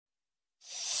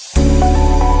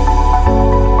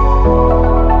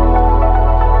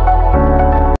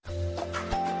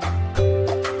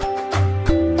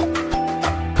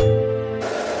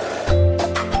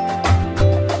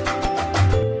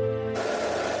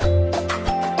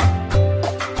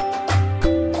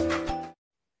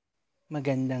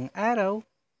Magandang araw!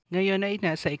 Ngayon ay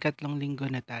nasa ikatlong linggo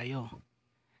na tayo.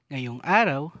 Ngayong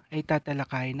araw ay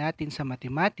tatalakayin natin sa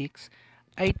mathematics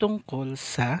ay tungkol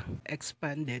sa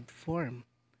expanded form.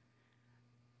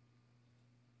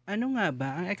 Ano nga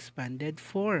ba ang expanded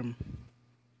form?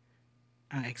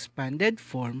 Ang expanded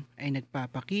form ay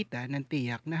nagpapakita ng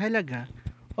tiyak na halaga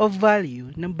o value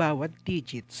ng bawat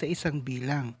digit sa isang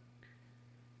bilang.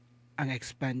 Ang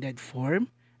expanded form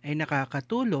ay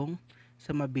nakakatulong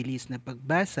sa mabilis na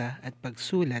pagbasa at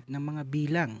pagsulat ng mga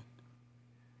bilang.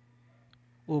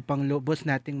 Upang lubos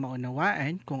nating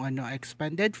maunawaan kung ano ang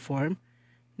expanded form,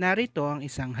 narito ang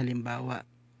isang halimbawa.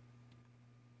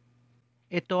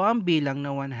 Ito ang bilang na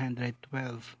 112.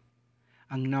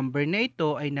 Ang number na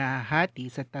ito ay nahahati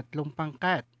sa tatlong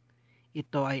pangkat.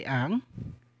 Ito ay ang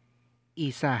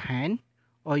isahan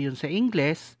o yung sa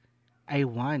Ingles ay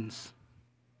ones.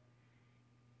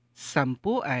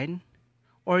 Sampuan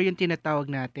or yung tinatawag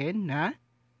natin na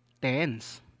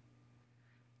tens.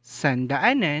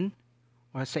 Sandaanan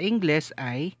o sa Ingles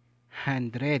ay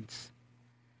hundreds.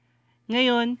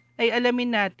 Ngayon ay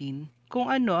alamin natin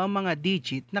kung ano ang mga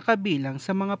digit na kabilang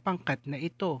sa mga pangkat na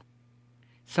ito.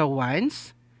 Sa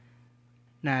ones,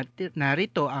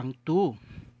 narito ang 2.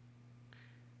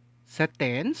 Sa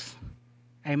tens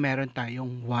ay meron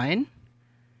tayong 1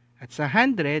 at sa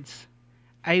hundreds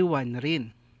ay 1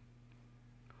 rin.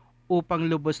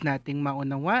 Upang lubos nating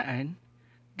maunawaan,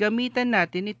 gamitan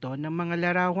natin ito ng mga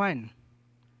larawan.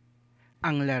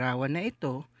 Ang larawan na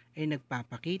ito ay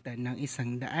nagpapakita ng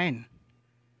 100.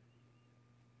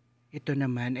 Ito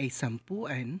naman ay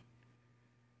sampuan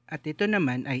at ito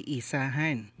naman ay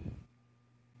isahan.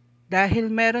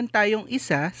 Dahil meron tayong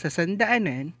isa sa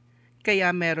sandaanan,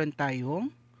 kaya meron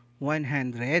tayong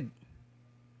 100.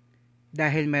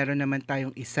 Dahil meron naman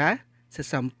tayong isa sa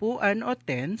sampuan o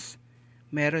tens,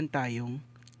 meron tayong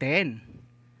 10.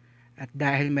 At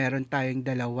dahil meron tayong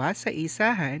dalawa sa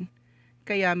isahan,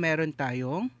 kaya meron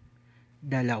tayong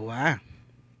 2.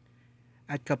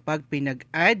 At kapag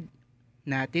pinag-add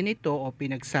natin ito o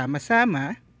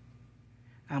pinagsama-sama,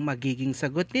 ang magiging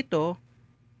sagot nito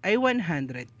ay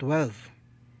 112.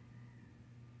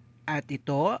 At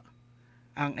ito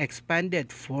ang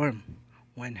expanded form,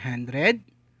 100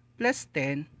 plus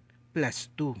 10 plus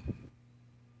 2.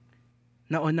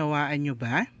 Naunawaan nyo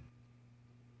ba?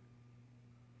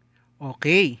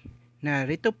 Okay,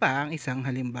 narito pa ang isang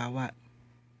halimbawa.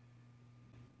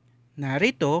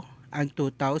 Narito ang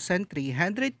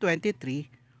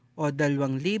 2,323 o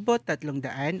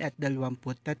 2,323.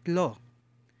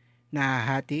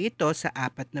 Nahahati ito sa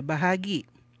 4 na bahagi.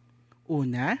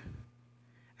 Una,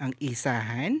 ang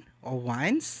isahan o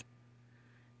ones,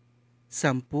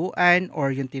 sampuan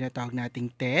or yung tinatawag nating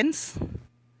tens,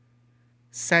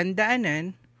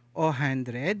 sandaanan o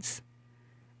hundreds,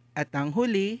 at ang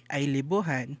huli ay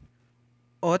libuhan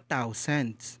o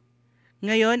thousands.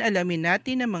 Ngayon, alamin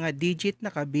natin ang mga digit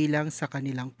na kabilang sa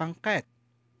kanilang pangkat.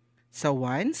 Sa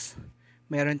ones,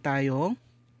 meron tayong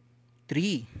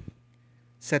 3.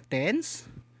 Sa tens,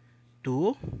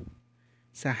 2.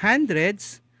 Sa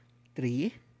hundreds,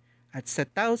 3. At sa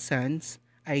thousands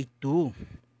ay 2.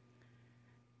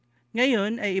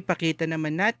 Ngayon ay ipakita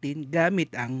naman natin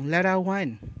gamit ang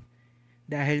larawan.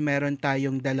 Dahil meron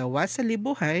tayong 2 sa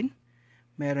libuhan,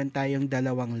 meron tayong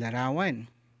 2 larawan.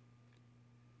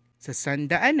 Sa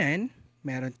sandaanan,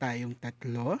 meron tayong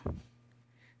 3.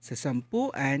 Sa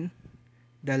sampuan,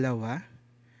 2.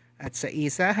 At sa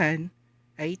isahan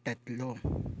ay 3.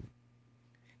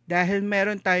 Dahil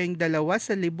meron tayong 2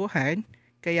 sa libuhan,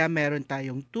 kaya meron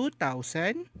tayong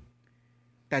 2,000.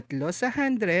 3 sa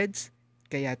hundreds,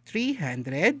 kaya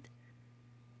 300,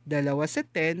 2 sa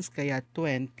tens kaya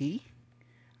 20,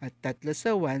 at 3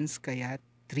 sa ones kaya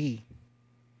 3.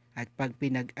 At pag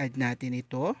pinag-add natin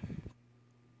ito,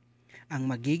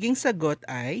 ang magiging sagot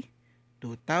ay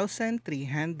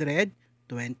 2,323.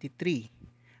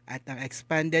 At ang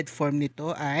expanded form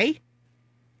nito ay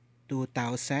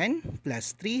 2,000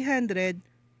 plus 300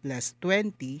 plus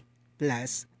 20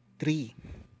 plus 3.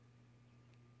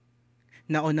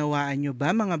 Naunawaan nyo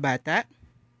ba mga bata?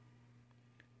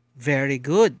 Very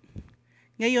good.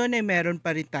 Ngayon ay meron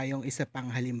pa rin tayong isa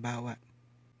pang halimbawa.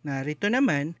 Narito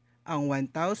naman ang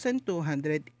 1,285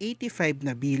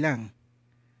 na bilang.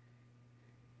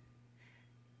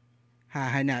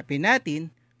 Hahanapin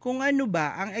natin kung ano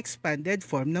ba ang expanded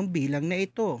form ng bilang na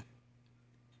ito.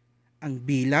 Ang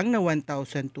bilang na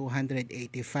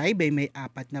 1,285 ay may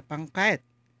 4 na pangkat.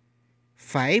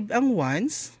 5 ang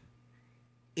ones,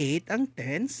 8 ang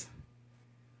tens,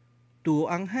 2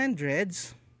 ang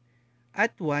hundreds,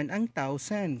 at 1 ang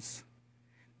thousands.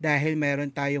 Dahil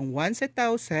meron tayong 1 sa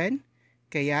 1,000,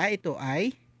 kaya ito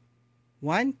ay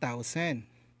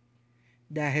 1,000.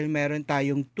 Dahil meron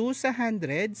tayong 2 sa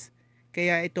hundreds,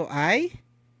 kaya ito ay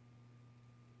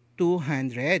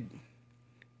 200.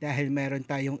 Dahil meron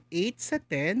tayong 8 sa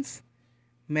tens,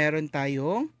 meron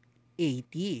tayong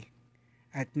 80.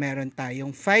 At meron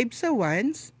tayong 5 sa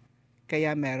ones,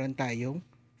 kaya meron tayong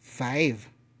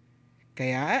 5.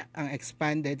 Kaya ang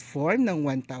expanded form ng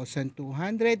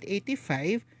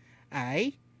 1,285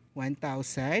 ay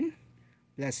 1,000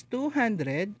 plus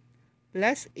 200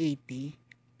 plus 80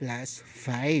 plus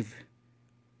 5.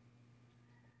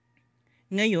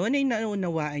 Ngayon ay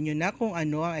naunawaan nyo na kung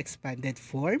ano ang expanded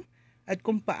form at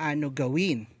kung paano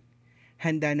gawin.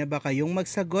 Handa na ba kayong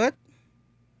magsagot?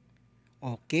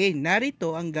 Okay,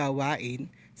 narito ang gawain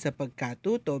sa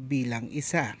pagkatuto bilang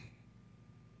isa.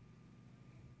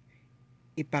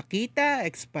 Ipakita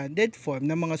expanded form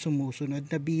ng mga sumusunod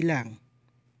na bilang.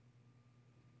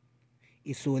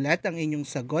 Isulat ang inyong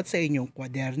sagot sa inyong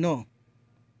kwaderno.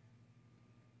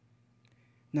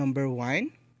 Number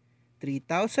 1,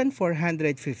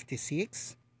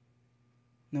 3,456.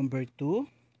 Number 2,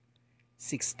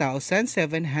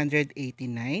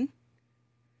 6,789.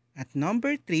 At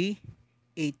number 3,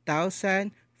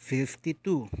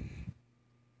 8,052.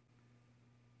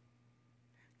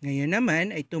 Ngayon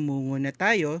naman ay tumungo na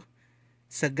tayo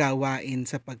sa gawain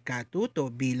sa pagkatuto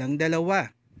bilang dalawa.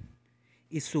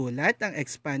 Isulat ang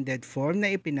expanded form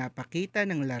na ipinapakita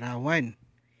ng larawan.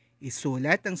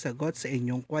 Isulat ang sagot sa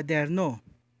inyong kwaderno.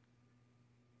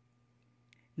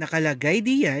 Nakalagay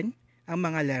diyan ang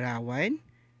mga larawan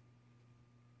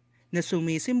na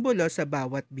sumisimbolo sa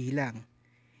bawat bilang.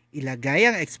 Ilagay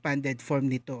ang expanded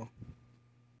form nito.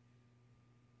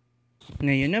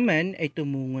 Ngayon naman ay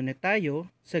tumungo na tayo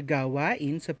sa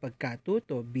gawain sa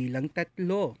pagkatuto bilang 3.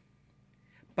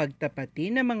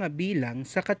 Pagtapatin ng mga bilang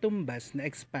sa katumbas na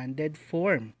expanded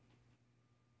form.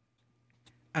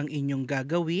 Ang inyong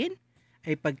gagawin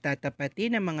ay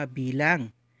pagtatapatin ng mga bilang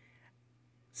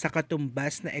sa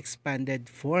katumbas na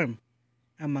expanded form.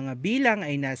 Ang mga bilang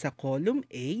ay nasa column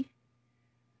A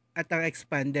at ang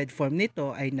expanded form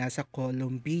nito ay nasa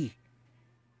column B.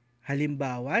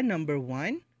 Halimbawa, number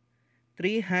 1,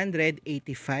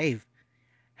 385.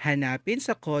 Hanapin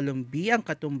sa column B ang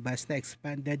katumbas na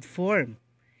expanded form.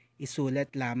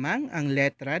 Isulat lamang ang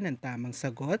letra ng tamang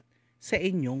sagot sa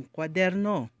inyong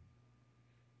kwaderno.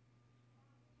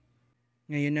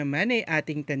 Ngayon naman ay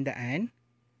ating tandaan,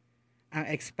 ang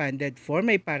expanded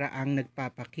form ay paraang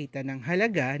nagpapakita ng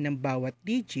halaga ng bawat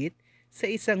digit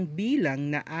sa isang bilang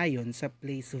na ayon sa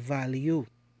place value.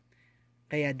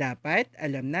 Kaya dapat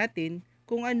alam natin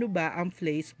kung ano ba ang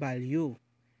place value.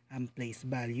 Ang place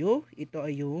value, ito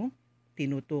ay yung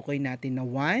tinutukoy natin na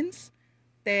ones,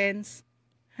 tens,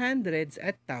 hundreds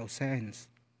at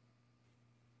thousands.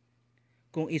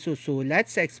 Kung isusulat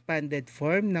sa expanded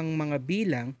form ng mga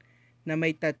bilang na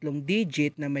may 3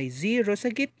 digit na may 0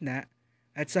 sa gitna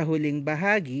at sa huling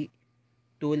bahagi,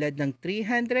 tulad ng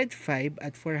 305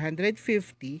 at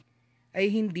 450, ay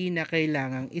hindi na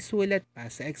kailangang isulat pa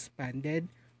sa expanded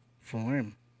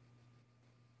form.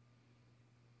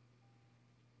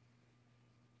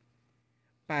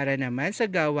 Para naman sa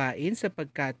gawain sa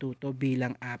pagkatuto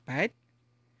bilang 4,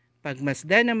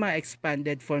 pagmasdan ng mga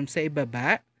expanded form sa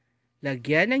ibaba,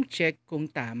 lagyan ng check kung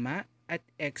tama at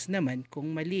X naman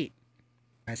kung mali.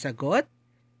 Sagot,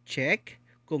 check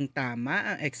kung tama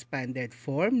ang expanded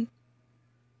form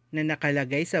na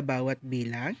nakalagay sa bawat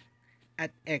bilang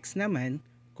at X naman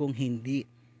kung hindi.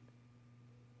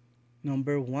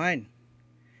 Number 1,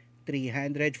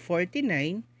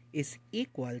 349 is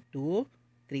equal to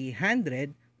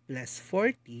 300 plus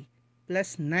 40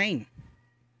 plus 9.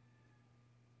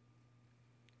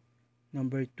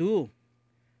 Number 2,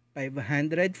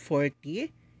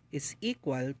 540 is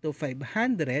equal to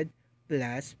 500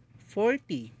 plus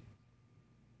 40.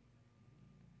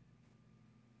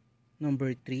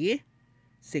 Number 3,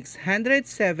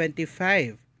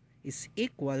 675 is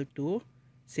equal to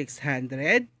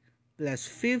 600 plus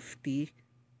 50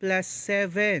 plus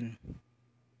 7.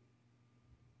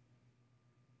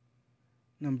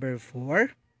 Number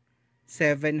 4,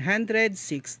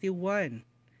 761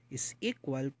 is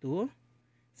equal to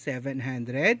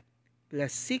 700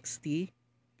 plus 60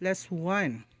 plus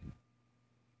 1.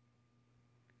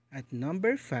 At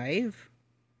number 5,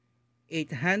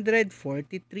 843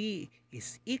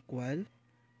 is equal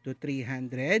to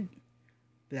 300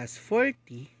 plus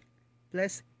 40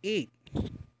 plus 8.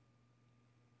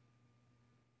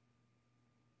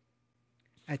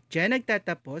 At dyan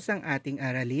nagtatapos ang ating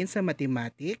aralin sa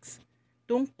mathematics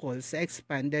tungkol sa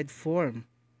expanded form.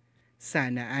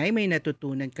 Sana ay may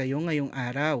natutunan kayo ngayong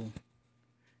araw.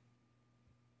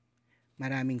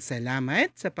 Maraming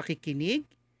salamat sa pakikinig.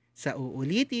 Sa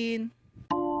uulitin.